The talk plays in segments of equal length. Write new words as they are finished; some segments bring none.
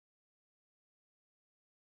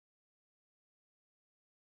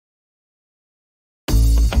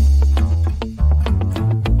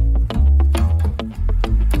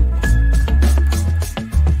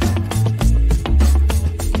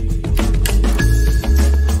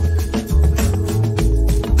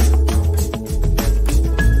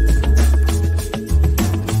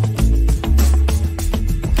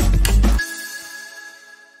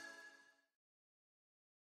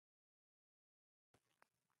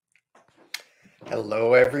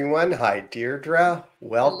Hello, everyone. Hi, Deirdre. Hello,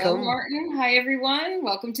 Welcome. Martin. Hi, everyone.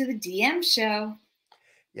 Welcome to the DM show.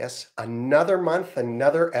 Yes, another month,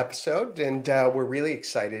 another episode, and we're really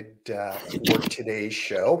excited for today's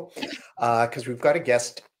show because we've got a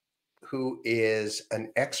guest who is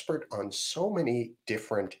an expert on so many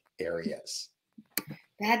different areas.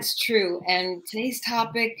 That's true. And today's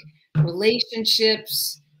topic,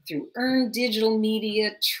 relationships through earned digital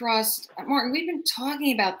media, trust. Martin, we've been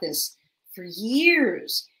talking about this for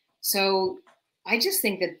years. So I just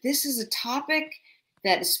think that this is a topic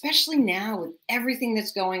that, especially now with everything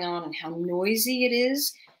that's going on and how noisy it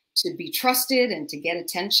is to be trusted and to get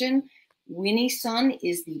attention, Winnie Sun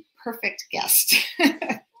is the perfect guest.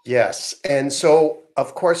 Yes, and so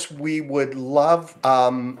of course we would love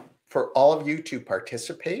for all of you to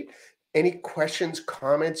participate. Any questions,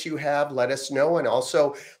 comments you have, let us know, and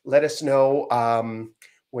also let us know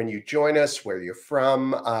when you join us, where you're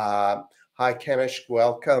from. Hi, Kanish,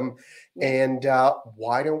 welcome. Yeah. And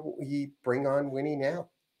why don't we bring on Winnie now?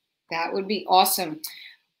 That would be awesome.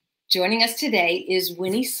 Joining us today is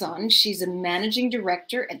Winnie Sun. She's a managing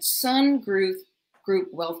director at Sun Group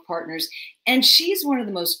Wealth Partners, and she's one of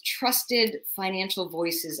the most trusted financial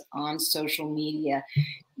voices on social media.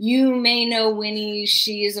 You may know Winnie.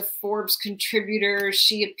 She is a Forbes contributor.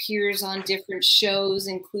 She appears on different shows,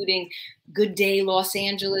 including Good Day Los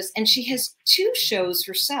Angeles, and she has two shows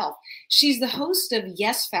herself. She's the host of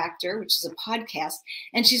Yes Factor, which is a podcast,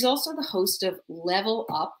 and she's also the host of Level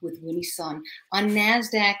Up with Winnie Sun on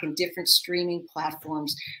NASDAQ and different streaming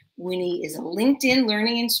platforms. Winnie is a LinkedIn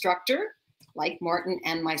learning instructor, like Martin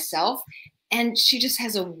and myself, and she just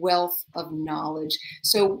has a wealth of knowledge.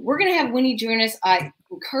 So we're going to have Winnie join us. I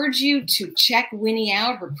encourage you to check Winnie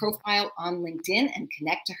out, her profile on LinkedIn, and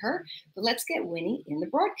connect to her. But let's get Winnie in the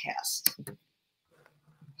broadcast.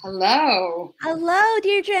 Hello. Hello,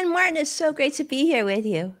 Deirdre and Martin. It's so great to be here with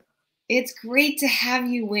you. It's great to have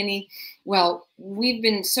you, Winnie. Well, we've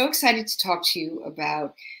been so excited to talk to you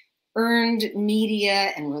about earned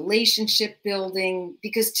media and relationship building,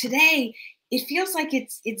 because today it feels like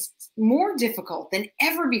it's more difficult than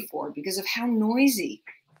ever before because of how noisy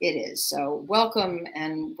it is. So welcome,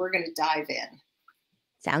 and we're going to dive in.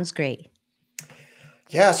 Sounds great.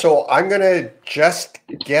 Yeah, so I'm going to just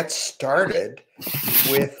get started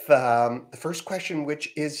with the first question,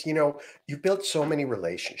 which is, you've built so many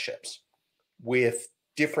relationships with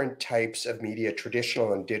different types of media,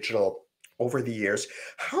 traditional and digital, over the years.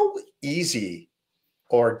 How easy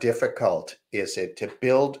or difficult is it to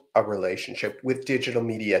build a relationship with digital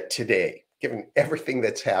media today, given everything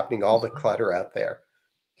that's happening, all the clutter out there?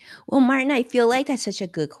 Well, Martin, I feel like that's such a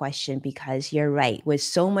good question because you're right. With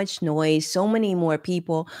so much noise, so many more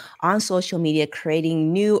people on social media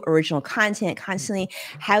creating new original content constantly,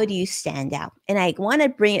 how do you stand out? And I want to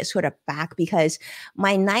bring it sort of back because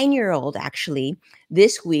my 9-year-old actually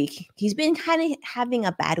this week, he's been kind of having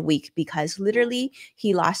a bad week because literally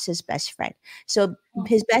he lost his best friend. So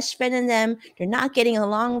his best friend and them, they're not getting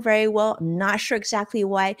along very well. I'm not sure exactly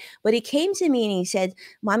why, but he came to me and he said,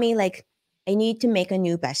 Mommy, like, I need to make a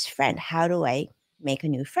new best friend. How do I make a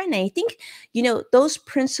new friend? And I think, those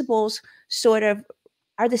principles sort of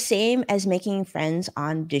are the same as making friends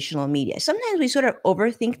on digital media. Sometimes we sort of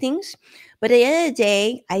overthink things, but at the end of the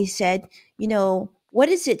day, I said, what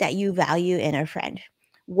is it that you value in a friend?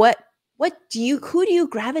 Who do you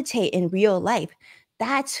gravitate in real life?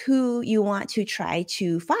 That's who you want to try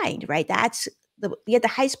to find, right? That's the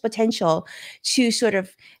highest potential to sort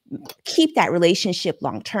of keep that relationship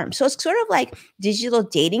long term. So it's sort of like digital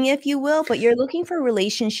dating, if you will, but you're looking for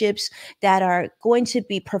relationships that are going to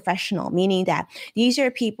be professional, meaning that these are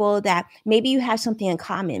people that maybe you have something in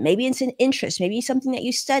common. Maybe it's an interest, maybe something that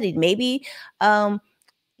you studied, maybe,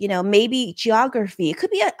 maybe geography. It could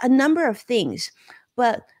be a number of things.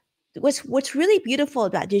 But what's really beautiful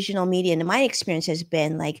about digital media, and my experience has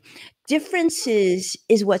been like differences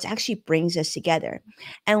is what actually brings us together.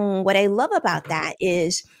 And what I love about that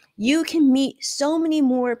is you can meet so many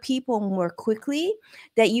more people more quickly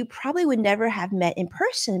that you probably would never have met in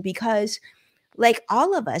person because, like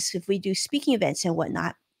all of us, if we do speaking events and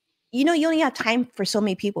whatnot, you only have time for so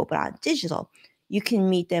many people, but on digital, you can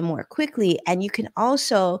meet them more quickly and you can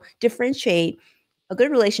also differentiate a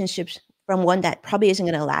good relationship from one that probably isn't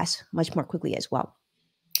going to last much more quickly as well.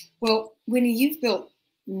 Well, Winnie, you've built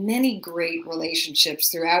many great relationships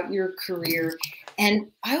throughout your career, and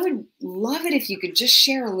I would love it if you could just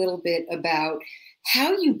share a little bit about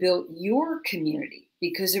how you built your community,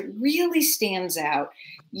 because it really stands out.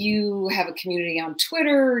 You have a community on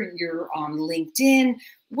Twitter, you're on LinkedIn.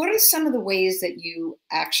 What are some of the ways that you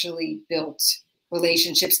actually built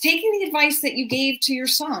relationships, taking the advice that you gave to your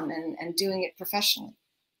son and doing it professionally?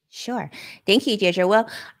 Sure. Thank you, Deirdre. Well,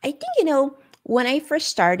 I think, when I first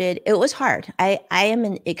started, it was hard. I am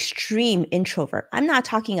an extreme introvert. I'm not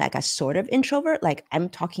talking like a sort of introvert, like I'm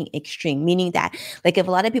talking extreme, meaning that like if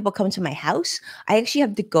a lot of people come to my house, I actually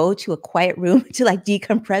have to go to a quiet room to like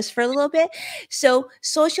decompress for a little bit. So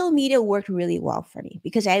social media worked really well for me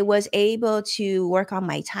because I was able to work on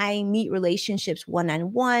my time, meet relationships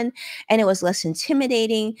one-on-one, and it was less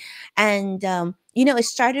intimidating. And it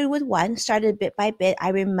started with one, started bit by bit. I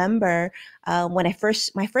remember when my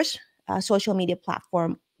first social media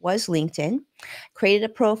platform was LinkedIn, created a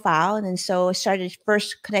profile. And then so I started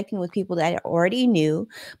first connecting with people that I already knew,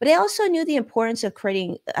 but I also knew the importance of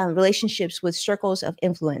creating relationships with circles of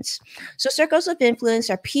influence. So circles of influence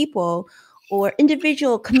are people or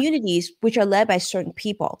individual communities which are led by certain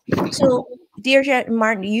people. So Deirdre and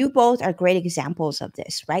Martin, you both are great examples of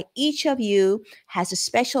this, right? Each of you has a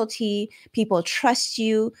specialty. People trust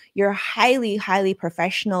you. You're highly, highly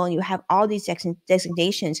professional, and you have all these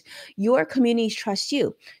designations. Your communities trust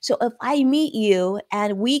you. So if I meet you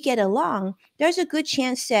and we get along, there's a good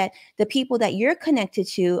chance that the people that you're connected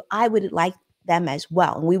to, I would like them as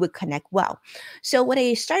well, and we would connect well. So what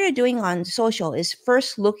I started doing on social is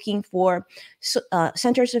first looking for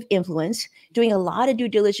centers of influence, doing a lot of due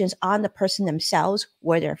diligence on the person themselves,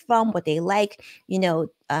 where they're from, what they like,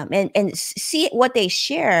 and see what they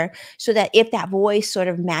share, so that if that voice sort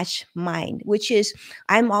of match mine, which is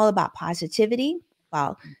I'm all about positivity,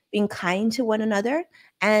 about being kind to one another.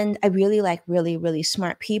 And I really like really, really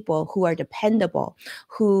smart people who are dependable,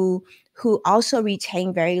 who also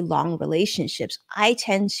retain very long relationships. I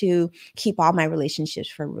tend to keep all my relationships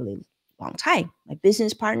for a really long time. My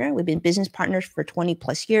business partner, we've been business partners for 20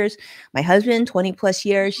 plus years. My husband, 20 plus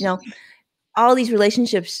years, all these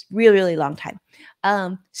relationships, really, really long time.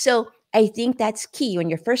 So I think that's key. When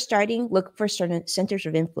you're first starting, look for certain centers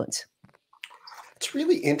of influence. It's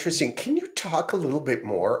really interesting. Can you talk a little bit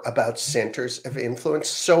more about centers of influence?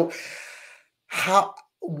 So, how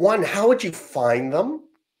would you find them?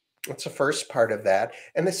 That's the first part of that.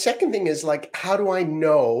 And the second thing is like, how do I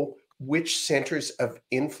know which centers of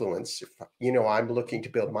influence, if I'm looking to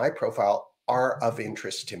build my profile, are of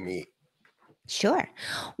interest to me? Sure.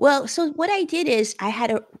 Well, so what I did is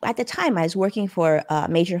at the time I was working for a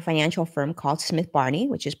major financial firm called Smith Barney,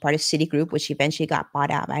 which is part of Citigroup, which eventually got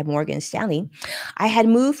bought out by Morgan Stanley. I had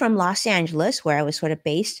moved from Los Angeles, where I was sort of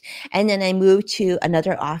based, and then I moved to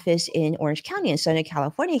another office in Orange County in Southern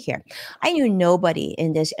California here. I knew nobody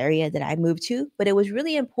in this area that I moved to, but it was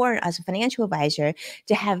really important as a financial advisor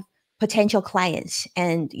to have potential clients,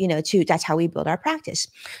 and that's how we build our practice.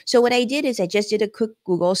 So what I did is I just did a quick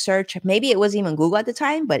Google search. Maybe it wasn't even Google at the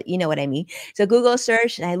time, but you know what I mean. So Google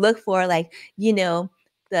search, and I look for like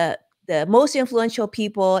the most influential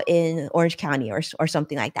people in Orange County, or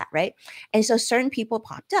something like that, right? And so certain people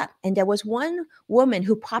popped up, and there was one woman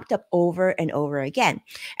who popped up over and over again,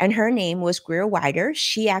 and her name was Greer Wider.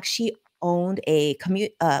 She actually owned a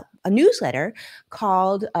newsletter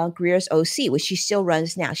called Greer's OC, which she still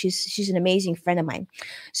runs now. She's an amazing friend of mine.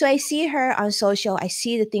 So I see her on social. I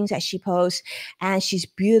see the things that she posts, and she's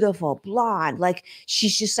beautiful, blonde. Like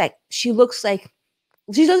she's just like she looks like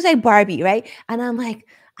Barbie, right? And I'm like,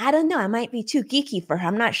 I don't know. I might be too geeky for her.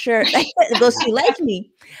 I'm not sure. Will she like me?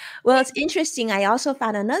 Well, it's interesting. I also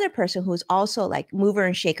found another person who's also like mover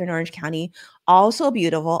and shaker in Orange County, also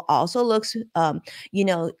beautiful, also looks,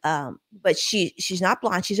 but she's not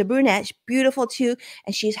blonde. She's a brunette, she's beautiful too,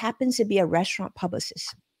 and she happens to be a restaurant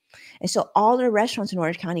publicist. And so all the restaurants in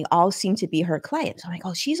Orange County all seem to be her clients. I'm like,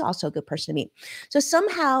 oh, she's also a good person to meet. So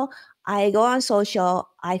somehow I go on social,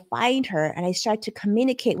 I find her, and I start to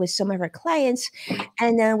communicate with some of her clients,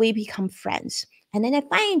 and then we become friends. And then I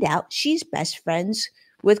find out she's best friends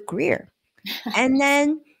with Greer. And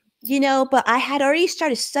then, but I had already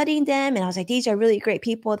started studying them, and I was like, these are really great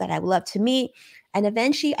people that I would love to meet. And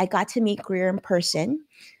eventually I got to meet Greer in person.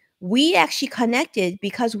 We actually connected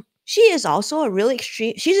because she is also a really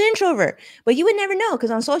extreme, she's an introvert, but you would never know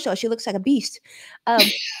because on social she looks like a beast.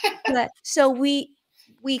 But so we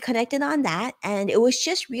connected on that, and it was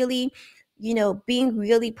just really, being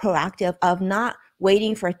really proactive of not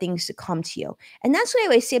waiting for things to come to you. And that's what I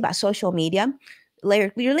always say about social media.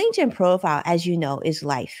 Like your LinkedIn profile, as you know, is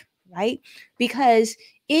life, right? Because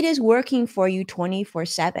it is working for you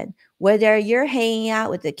 24/7. Whether you're hanging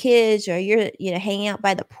out with the kids or you're hanging out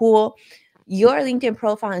by the pool, your LinkedIn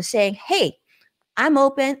profile is saying, hey, I'm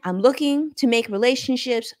open. I'm looking to make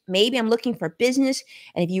relationships. Maybe I'm looking for business.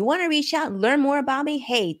 And if you want to reach out and learn more about me,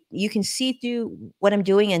 hey, you can see through what I'm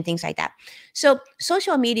doing and things like that. So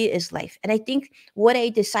social media is life. And I think what I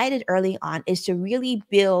decided early on is to really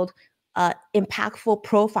build impactful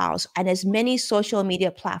profiles on as many social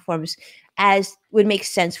media platforms as would make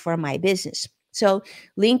sense for my business. So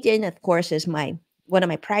LinkedIn, of course, is my one of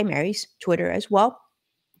my primaries, Twitter as well,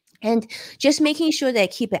 and just making sure that I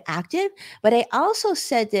keep it active. But I also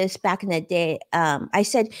said this back in the day. I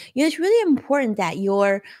said, it's really important that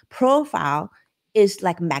your profile is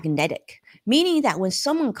like magnetic, meaning that when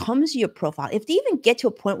someone comes to your profile, if they even get to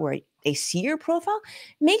a point where they see your profile,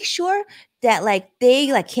 make sure that like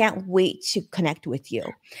they like can't wait to connect with you.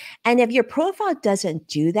 And if your profile doesn't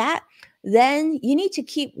do that, then you need to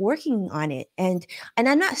keep working on it. And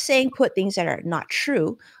I'm not saying put things that are not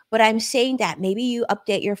true, but I'm saying that maybe you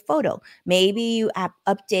update your photo, maybe you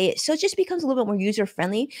update it so it just becomes a little bit more user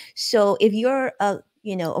friendly. So if you're a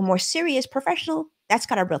more serious professional, that's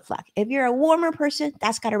got to reflect. If you're a warmer person,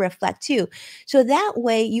 that's got to reflect too. So that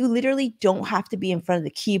way you literally don't have to be in front of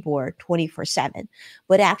the keyboard 24/7,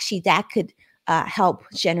 but actually that could help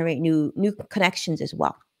generate new connections as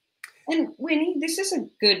well. And Winnie, this is a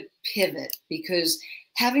good pivot because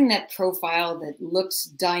having that profile that looks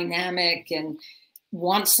dynamic and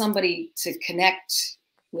wants somebody to connect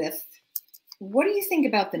with, what do you think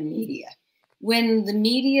about the media? When the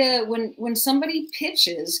media, when somebody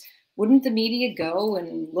pitches, wouldn't the media go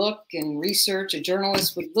and look and research? A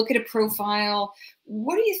journalist would look at a profile.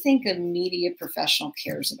 What do you think a media professional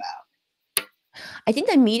cares about? I think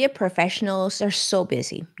the media professionals are so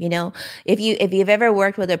busy. If you've ever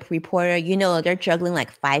worked with a reporter, they're juggling like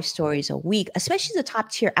 5 stories a week, especially the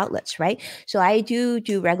top tier outlets, right? So I do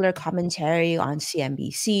regular commentary on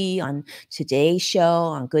CNBC, on Today's Show,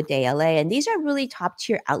 on Good Day LA, and these are really top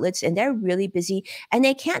tier outlets, and they're really busy, and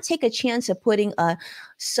they can't take a chance of putting a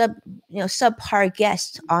subpar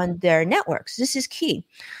guest on their networks. This is key.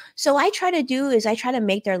 So I try to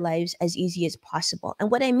make their lives as easy as possible.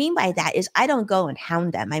 And what I mean by that is I don't go and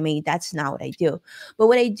hound them. I mean, that's not what I do. But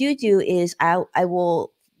what I do is I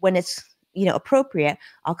will, when it's appropriate,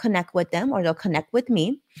 I'll connect with them or they'll connect with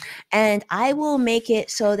me. And I will make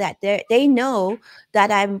it so that they know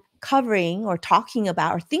that I'm covering or talking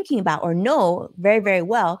about or thinking about or know very, very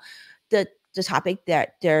well the topic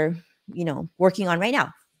that they're working on right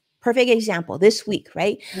now. Perfect example this week,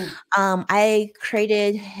 right? I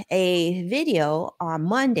created a video on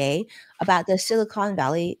Monday about the Silicon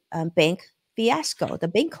Valley bank fiasco, the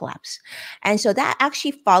bank collapse. And so that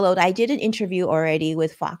actually followed. I did an interview already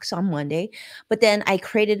with Fox on Monday, but then I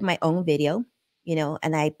created my own video,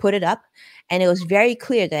 and I put it up, and it was very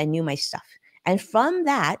clear that I knew my stuff. And from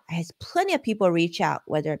that, I had plenty of people reach out,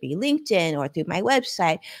 whether it be LinkedIn or through my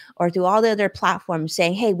website or through all the other platforms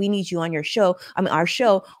saying, hey, we need you on our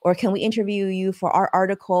show, or can we interview you for our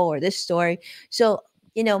article or this story? So,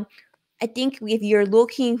 I think if you're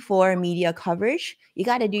looking for media coverage, you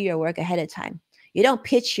got to do your work ahead of time. You don't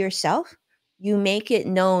pitch yourself. You make it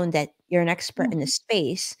known that you're an expert in the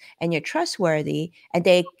space and you're trustworthy, and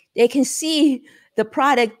they can see the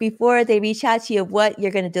product before they reach out to you of what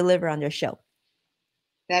you're going to deliver on their show.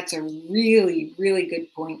 That's a really, really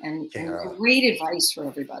good point and great advice for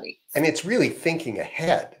everybody. And it's really thinking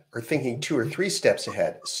ahead or thinking 2 or 3 steps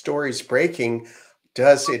ahead. Stories breaking,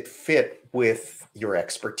 does it fit with your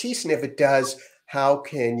expertise? And if it does, how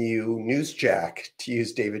can you newsjack, to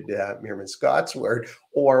use David Meerman Scott's word,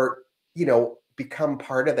 or, become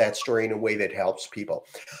part of that story in a way that helps people?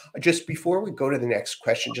 Just before we go to the next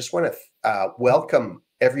question, just want to welcome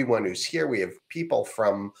everyone who's here. We have people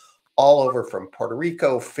from all over, from Puerto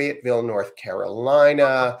Rico, Fayetteville, North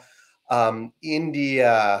Carolina,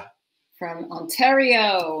 India. From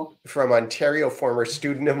Ontario, former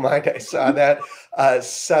student of mine. I saw that.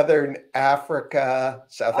 Southern Africa,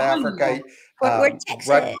 South Africa,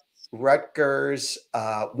 Rutgers,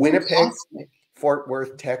 Winnipeg, Fort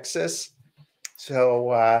Worth, Texas.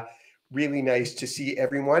 So really nice to see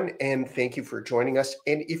everyone, and thank you for joining us.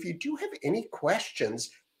 And if you do have any questions,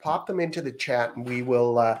 pop them into the chat and we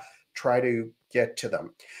will try to get to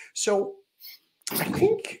them. So I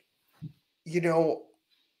think,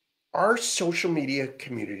 are social media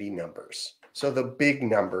community numbers, so the big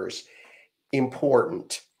numbers,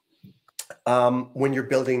 important when you're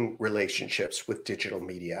building relationships with digital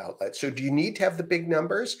media outlets? So do you need to have the big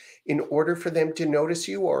numbers in order for them to notice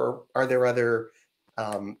you, or are there other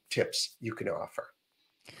tips you can offer?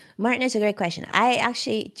 Martin, it's a great question. I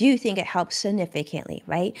actually do think it helps significantly,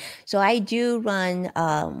 right? So I do run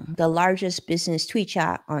the largest business tweet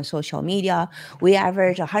chat on social media. We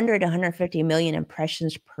average 100 to 150 million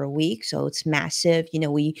impressions per week, so it's massive.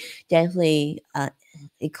 We definitely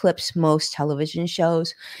eclipse most television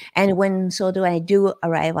shows. And when I do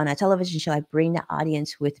arrive on a television show, I bring the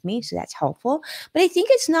audience with me, so that's helpful. But I think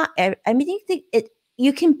it's not. I mean, I think it.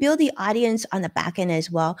 You can build the audience on the back end as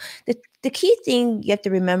well. The key thing you have to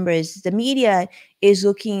remember is the media is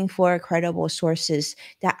looking for credible sources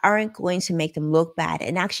that aren't going to make them look bad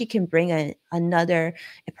and actually can bring another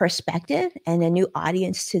perspective and a new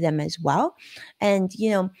audience to them as well. And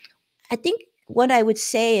I think what I would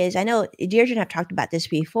say is, I know Deirdre and I've talked about this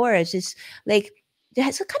before, is just like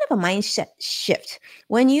there's a kind of a mindset shift.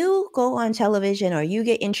 When you go on television or you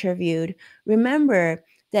get interviewed, remember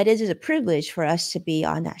that it is a privilege for us to be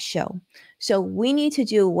on that show. So we need to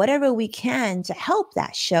do whatever we can to help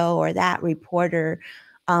that show or that reporter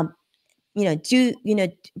um,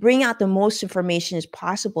 bring out the most information as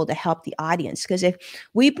possible to help the audience. Because if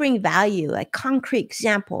we bring value, like concrete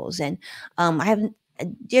examples, and I have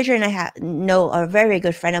Deirdre and know a very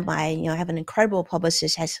good friend of mine. I have an incredible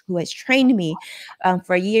publicist who has trained me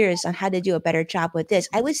for years on how to do a better job with this.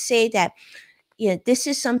 I would say that this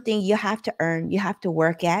is something you have to earn, you have to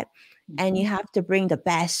work at, and you have to bring the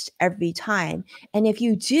best every time. And if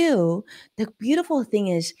you do, the beautiful thing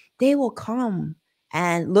is they will come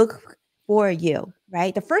and look for you,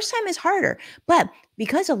 right? The first time is harder, but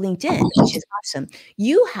because of LinkedIn, which is awesome,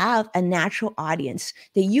 you have a natural audience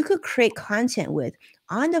that you could create content with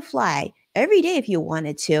on the fly every day if you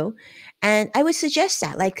wanted to. And I would suggest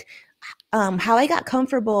that, like, how I got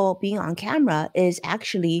comfortable being on camera is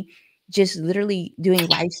actually just literally doing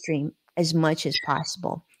live stream as much as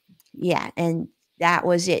possible. Yeah, and that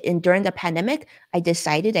was it. And during the pandemic, I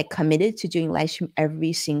committed to doing live stream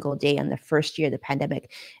every single day on the first year of the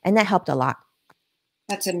pandemic, and that helped a lot.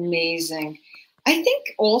 That's amazing. I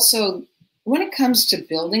think also when it comes to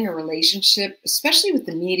building a relationship, especially with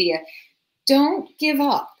the media, don't give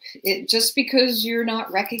up. Just because you're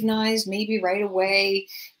not recognized maybe right away,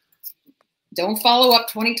 don't follow up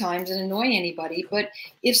 20 times and annoy anybody. But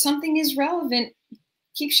if something is relevant,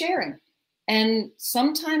 keep sharing. And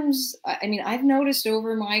sometimes, I mean, I've noticed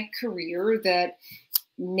over my career that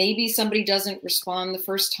maybe somebody doesn't respond the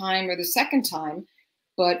first time or the second time,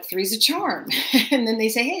 but three's a charm. And then they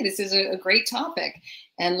say, hey, this is a great topic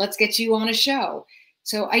and let's get you on a show.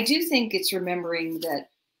 So I do think it's remembering that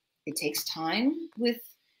it takes time with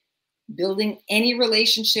building any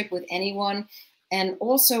relationship with anyone. And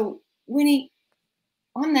also, Winnie,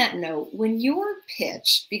 on that note, when you're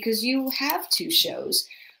pitched, because you have two shows,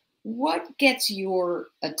 what gets your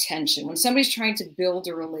attention when somebody's trying to build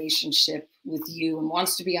a relationship with you and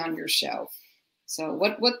wants to be on your show? So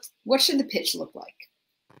what should the pitch look like?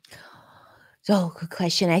 So, good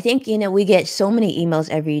question. I think, we get so many emails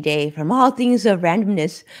every day from all things of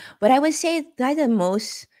randomness, but I would say that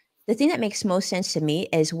the thing that makes most sense to me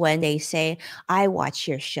is when they say, I watch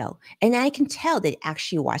your show. And I can tell they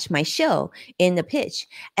actually watch my show in the pitch.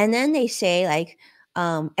 And then they say, like,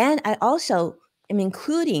 and I also am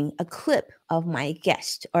including a clip of my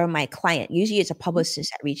guest or my client. Usually it's a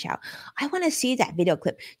publicist that reach out. I want to see that video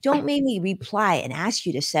clip. Don't make me reply and ask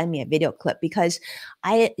you to send me a video clip, because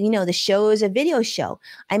the show is a video show.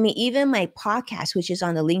 I mean, even my podcast, which is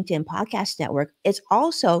on the LinkedIn Podcast Network, it's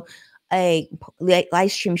also a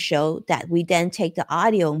live stream show that we then take the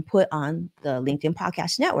audio and put on the LinkedIn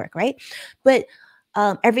Podcast Network, right? But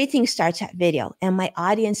everything starts at video, and my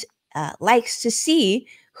audience likes to see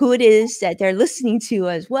who it is that they're listening to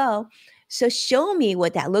as well. So show me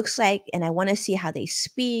what that looks like, and I want to see how they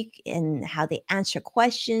speak and how they answer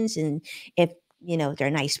questions, and if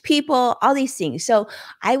they're nice people, all these things. So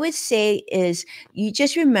I would say is you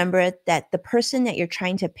just remember that the person that you're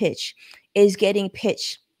trying to pitch is getting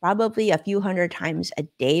pitched probably a few hundred times a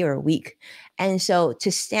day or a week. And so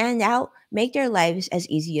to stand out, make their lives as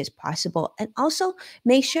easy as possible. And also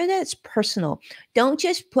make sure that it's personal. Don't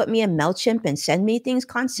just put me in MailChimp and send me things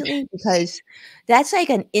constantly, because that's like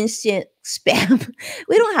an instant spam.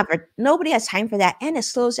 Nobody has time for that. And it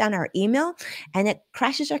slows down our email and it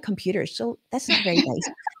crashes our computers. So that's not very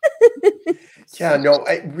nice. Yeah, no,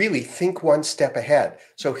 I really think one step ahead.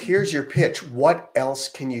 So here's your pitch. What else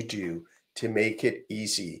can you do to make it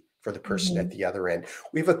easy for the person at the other end?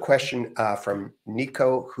 We have a question from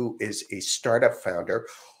Nico, who is a startup founder.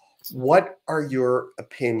 What are your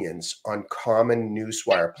opinions on common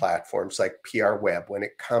newswire platforms like PR Web when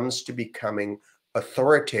it comes to becoming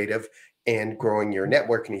authoritative and growing your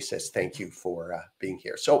network? And he says, thank you for being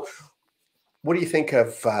here. So what do you think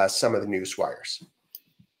of some of the newswires?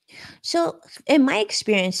 So, in my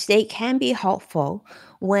experience, they can be helpful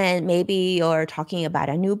when maybe you're talking about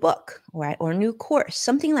a new book, right, or a new course,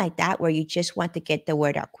 something like that, where you just want to get the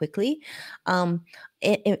word out quickly. Um,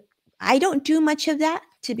 I don't do much of that,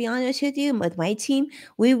 to be honest with you. With my team,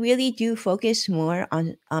 we really do focus more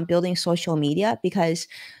on building social media, because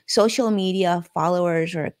social media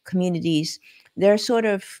followers or communities, they're sort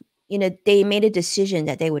of, they made a decision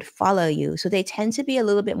that they would follow you. So they tend to be a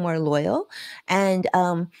little bit more loyal. And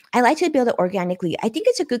I like to build it organically. I think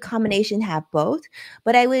it's a good combination to have both,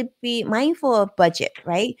 but I would be mindful of budget,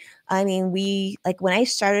 right? I mean, like when I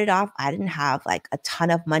started off, I didn't have like a ton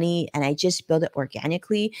of money and I just built it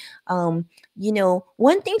organically.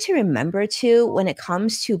 One thing to remember too, when it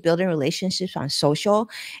comes to building relationships on social,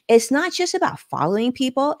 it's not just about following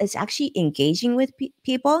people, it's actually engaging with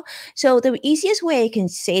people. So the easiest way I can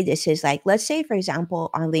say this is, like, let's say, for example,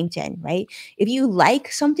 on LinkedIn, right? If you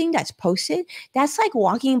like something that's posted, that's like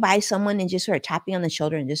walking by someone and just sort of tapping on the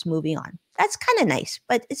shoulder and just moving on. That's kind of nice,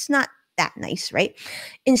 but it's not that nice, right?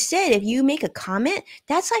 Instead, if you make a comment,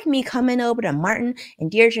 that's like me coming over to Martin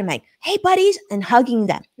and Deirdre and like, hey, buddies, and hugging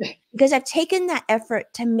them. Because I've taken that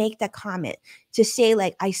effort to make that comment, to say,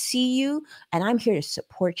 like, I see you and I'm here to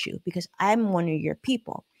support you because I'm one of your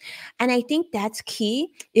people. And I think that's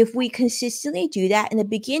key. If we consistently do that, in the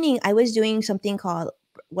beginning, I was doing something called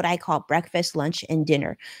what I call breakfast, lunch, and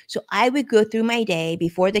dinner. So I would go through my day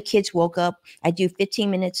before the kids woke up. I do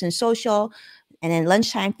 15 minutes in social, and then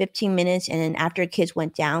lunchtime, 15 minutes. And then after kids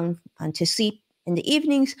went down to sleep in the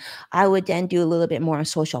evenings, I would then do a little bit more on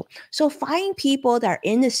social. So find people that are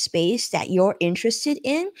in the space that you're interested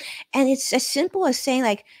in. And it's as simple as saying,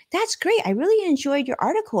 like, that's great. I really enjoyed your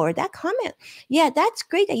article or that comment. Yeah, that's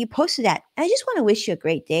great that you posted that. I just want to wish you a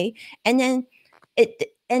great day. And then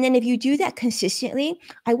if you do that consistently,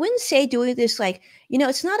 I wouldn't say doing this like,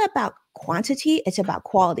 it's not about quantity, it's about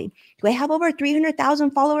quality. Do I have over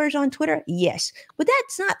 300,000 followers on Twitter? Yes. But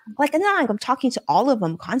that's not like I'm talking to all of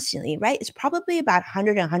them constantly, right? It's probably about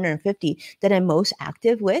 100 and 150 that I'm most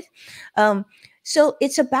active with. So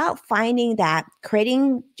it's about finding that,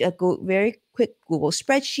 creating a very quick Google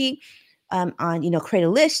spreadsheet, create a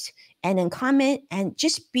list and then comment and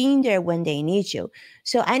just being there when they need you.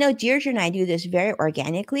 So I know Deirdre and I do this very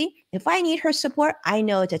organically. If I need her support, I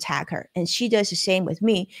know to tag her, and she does the same with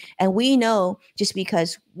me. And we know, just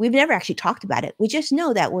because we've never actually talked about it, we just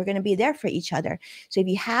know that we're going to be there for each other. So if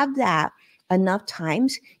you have that enough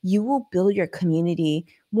times, you will build your community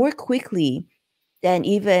more quickly than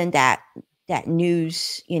even that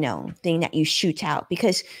news, thing that you shoot out.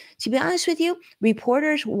 Because to be honest with you,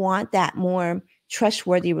 reporters want that more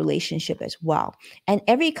trustworthy relationship as well. And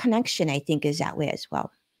every connection, I think, is that way as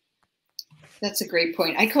well. That's a great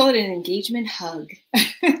point. I call it an engagement hug.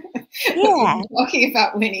 Yeah. Talking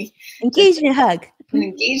about Winnie. Engagement hug. An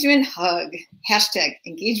engagement hug. Hashtag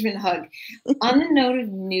engagement hug. On the note of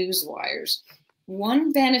news wires,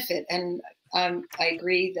 one benefit, and I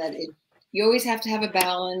agree that you always have to have a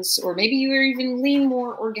balance, or maybe you even lean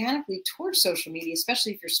more organically towards social media,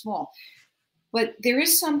 especially if you're small. But there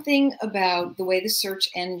is something about the way the search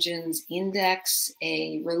engines index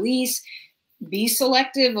a release. Be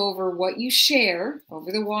selective over what you share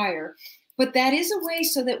over the wire. But that is a way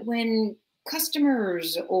so that when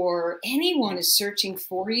customers or anyone is searching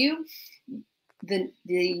for you, the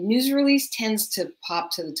news release tends to pop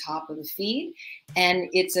to the top of the feed. And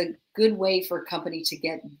it's a good way for a company to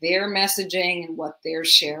get their messaging and what they're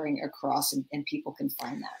sharing across, and people can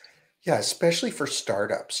find that. Yeah, especially for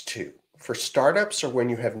startups too. For startups, or when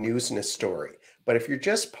you have news in a story. But if you're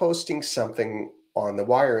just posting something on the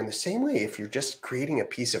wire, in the same way, if you're just creating a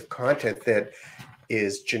piece of content that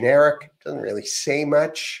is generic, doesn't really say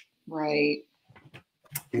much, right?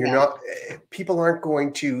 You're not. People aren't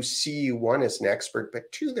going to see you, one, as an expert,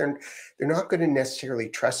 but two, they're not going to necessarily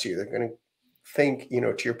trust you. They're going to think,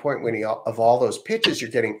 to your point, Winnie, of all those pitches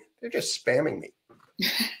you're getting, they're just spamming me.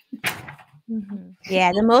 Mm-hmm.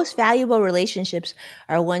 Yeah, the most valuable relationships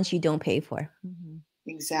are ones you don't pay for. Mm-hmm.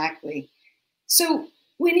 Exactly. So,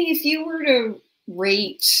 Winnie, if you were to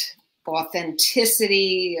rate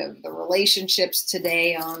authenticity of the relationships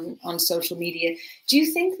today on social media, do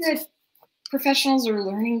you think that professionals are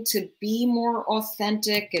learning to be more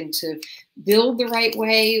authentic and to build the right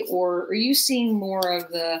way? Or are you seeing more of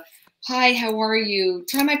the, hi, how are you?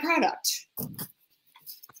 Try my product.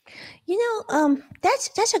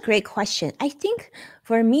 That's a great question. I think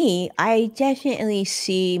for me, I definitely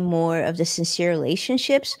see more of the sincere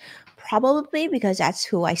relationships, probably because that's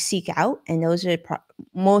who I seek out, and those are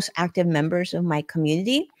most active members of my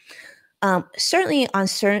community. Certainly on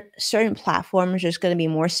certain platforms, there's going to be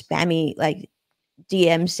more spammy, like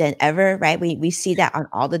DMs than ever, right? We see that on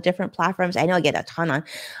all the different platforms. I know I get a ton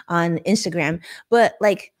on Instagram, but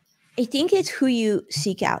like I think it's who you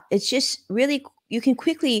seek out. It's just really you can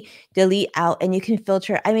quickly delete out and you can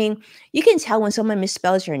filter. I mean, you can tell when someone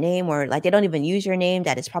misspells your name or like they don't even use your name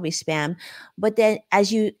that it's probably spam. But then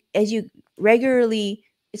as you regularly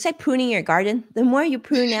it's like pruning your garden. The more you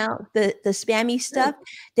prune out the spammy stuff,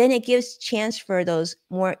 then it gives chance for those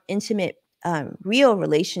more intimate real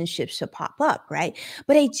relationships to pop up, right?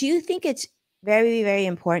 But I do think it's very, very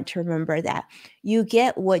important to remember that you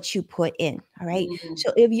get what you put in. All right. Mm.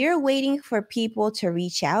 So if you're waiting for people to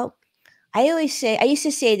reach out, I always say, I used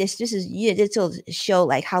to say this, this is, this will show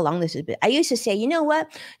like how long this has been. I used to say, you know what?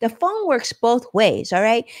 The phone works both ways. All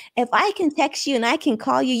right. If I can text you and I can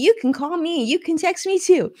call you, you can call me, you can text me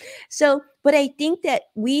too. So, but I think that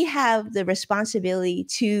we have the responsibility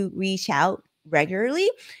to reach out regularly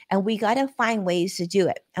and we got to find ways to do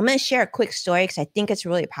it. I'm going to share a quick story because I think it's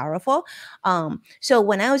really powerful. So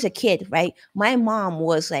when I was a kid, right, my mom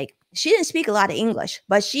was like, she didn't speak a lot of English,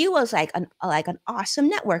 but she was like an awesome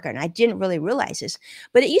networker, and I didn't really realize this.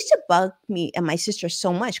 But it used to bug me and my sister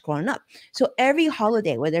so much growing up. So every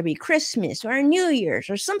holiday, whether it be Christmas or New Year's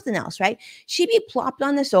or something else, right? She'd be plopped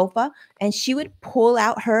on the sofa, and she would pull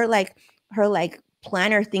out her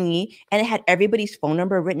planner thingy, and it had everybody's phone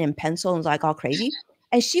number written in pencil and was like all crazy.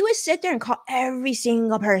 And she would sit there and call every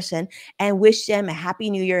single person and wish them a happy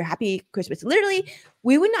New Year, happy Christmas. Literally,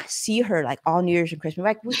 we would not see her like all New Year's and Christmas.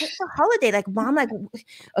 Like, it's a holiday. Like, mom, like,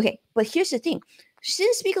 okay. But here's the thing. She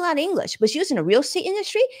didn't speak a lot of English, but she was in the real estate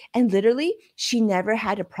industry. And literally, she never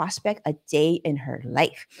had to prospect a day in her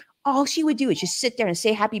life. All she would do is just sit there and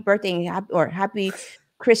say happy birthday or happy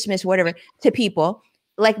Christmas, whatever, to people.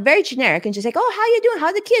 Like very generic and just like, oh, how you doing? How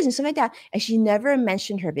are the kids? And stuff like that. And she never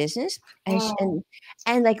mentioned her business. And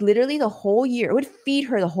and like literally the whole year, it would feed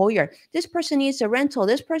her the whole year. This person needs a rental.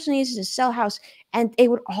 This person needs to sell a house. And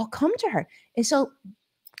it would all come to her. And so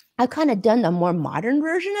I've kind of done the more modern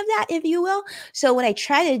version of that, if you will. So what I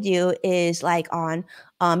try to do is like on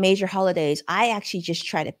major holidays, I actually just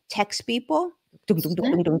try to text people.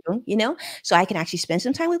 You know, so I can actually spend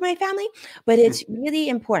some time with my family. But it's really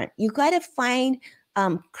important. You got to find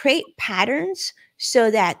create patterns so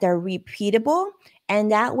that they're repeatable, and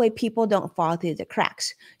that way people don't fall through the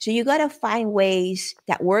cracks. So you got to find ways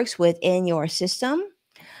that works within your system.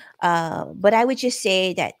 But I would just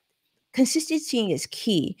say that consistency is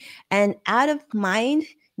key, and out of mind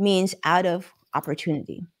means out of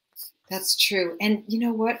opportunity. That's true. And you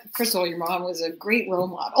know what? First of all, your mom was a great role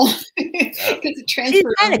model because it She's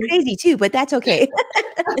transferred kind of on. crazy too, but that's okay.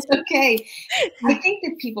 That's okay. I think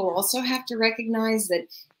that people also have to recognize that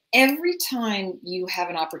every time you have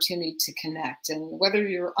an opportunity to connect, and whether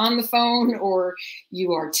you're on the phone or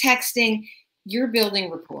you are texting, you're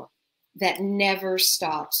building rapport that never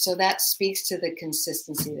stops. So that speaks to the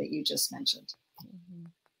consistency that you just mentioned.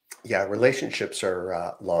 Yeah, relationships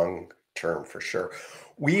are long term for sure.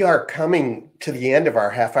 We are coming to the end of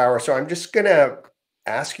our half hour, so I'm just going to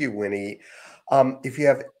ask you, Winnie, if you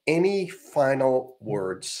have any final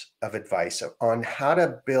words of advice on how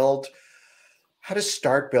to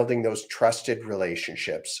start building those trusted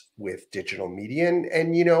relationships with digital media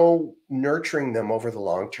and you know, nurturing them over the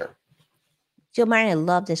long term. Jill Martin, I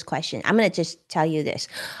love this question. I'm going to just tell you this.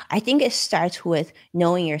 I think it starts with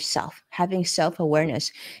knowing yourself, having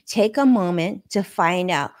self-awareness. Take a moment to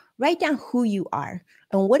find out, write down who you are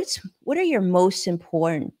and what are your most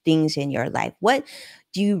important things in your life? What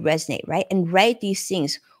do you resonate, right? And write these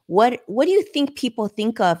things. What do you think people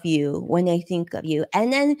think of you when they think of you?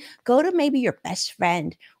 And then go to maybe your best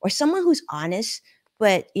friend or someone who's honest,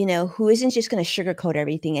 but you know, who isn't just going to sugarcoat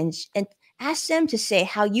everything and ask them to say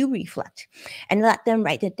how you reflect and let them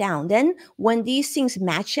write it down. Then when these things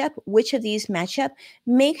match up, which of these match up,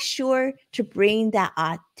 make sure to bring that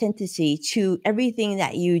authenticity to everything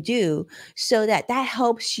that you do so that that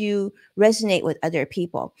helps you resonate with other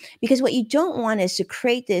people. Because what you don't want is to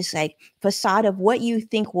create this like facade of what you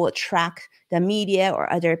think will attract the media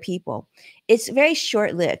or other people. It's very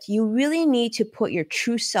short-lived. You really need to put your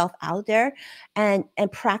true self out there and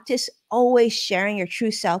practice always sharing your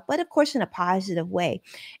true self, but of course in a positive way.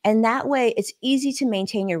 And that way it's easy to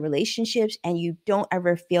maintain your relationships and you don't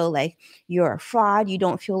ever feel like you're a fraud. You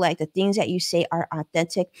don't feel like the things that you say are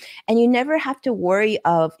authentic. And you never have to worry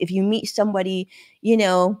of if you meet somebody, you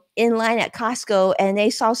know, in line at Costco and they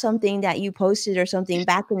saw something that you posted or something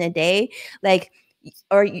back in the day, like,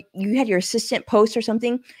 or you had your assistant post or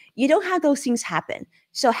something, you don't have those things happen.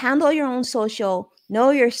 So handle your own social,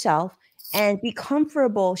 know yourself, and be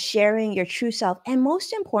comfortable sharing your true self. And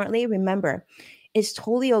most importantly, remember, it's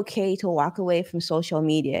totally okay to walk away from social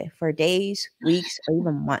media for days, weeks, or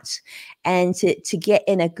even months, and to get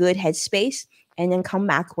in a good headspace and then come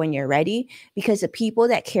back when you're ready, because the people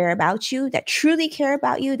that care about you, that truly care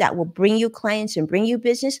about you, that will bring you clients and bring you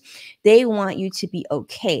business, they want you to be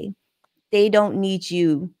okay. They don't need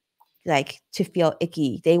you like to feel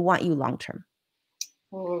icky. They want you long term.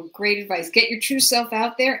 Oh, great advice. Get your true self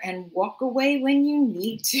out there and walk away when you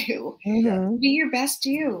need to. Mm-hmm. Be your best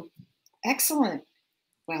you. Excellent.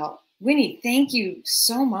 Well, Winnie, thank you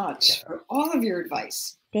so much for all of your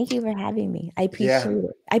advice. Thank you for having me. I appreciate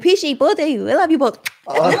it. I appreciate both of you. I love you both.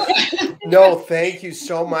 No, thank you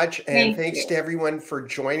so much. And Thank thanks you. to everyone for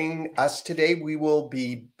joining us today. We will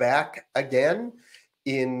be back again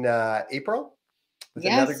in April with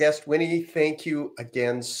another guest. Winnie, thank you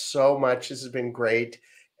again so much. This has been great.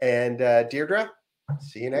 And Deirdre,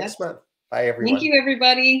 see you next month. Bye, everyone. Thank you,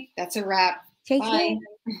 everybody. That's a wrap. Take Bye.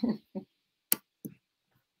 care.